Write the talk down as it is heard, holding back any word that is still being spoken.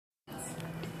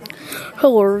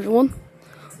Hello everyone,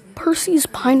 Percy's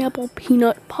Pineapple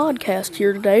Peanut Podcast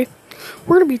here today.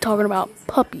 We're going to be talking about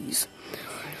puppies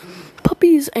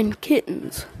and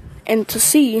kittens, and to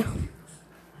see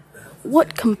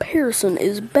what comparison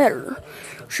is better.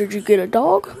 Should you get a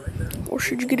dog or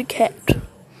should you get a cat?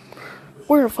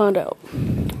 We're going to find out.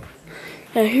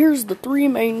 Now here's the three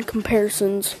main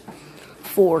comparisons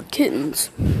for kittens.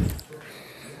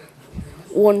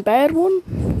 One bad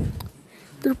one,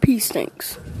 their pee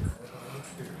stinks.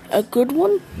 A good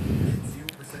one,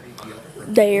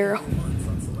 you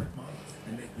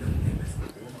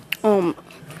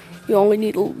only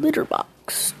need a litter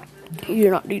box. You do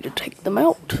not need to take them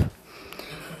out.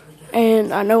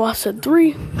 And I know I said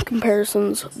 3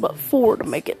 comparisons, but 4 to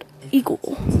make it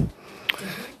equal.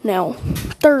 Now,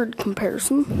 third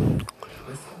comparison,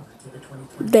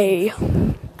 they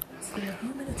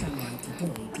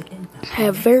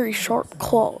have very sharp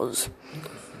claws.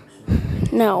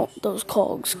 Now, those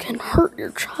claws can hurt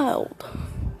your child.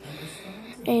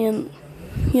 And,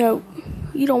 you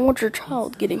don't want your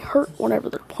child getting hurt whenever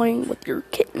they're playing with your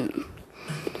kitten.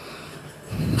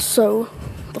 So,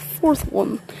 the fourth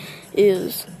one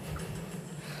is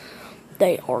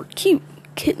they are cute.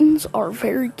 Kittens are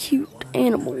very cute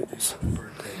animals.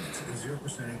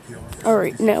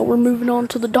 Alright, now we're moving on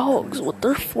to the dogs with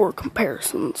their 4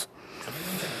 comparisons.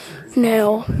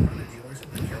 Now,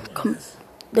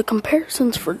 the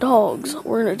comparisons for dogs,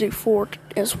 we're going to do 4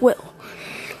 as well.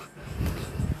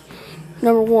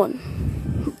 Number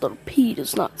 1, their pee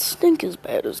does not stink as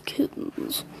bad as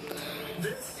kittens.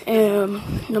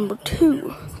 And number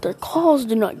 2, their claws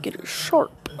do not get as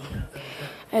sharp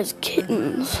as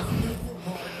kittens.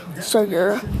 So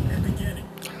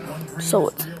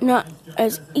it's not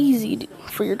as easy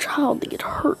for your child to get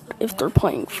hurt if they're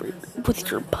playing with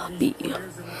your puppy.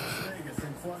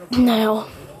 Now,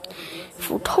 if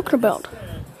we're talking about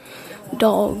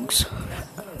dogs,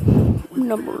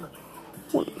 number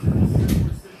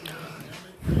 1.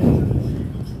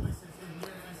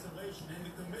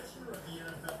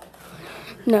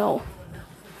 Now,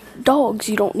 dogs,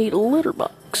 you don't need a litter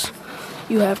box.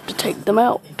 You have to take them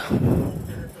out.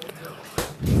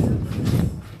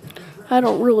 I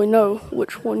don't really know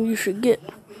which one you should get.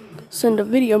 Send a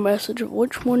video message of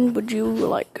which one would you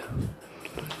like.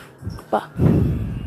 Bye.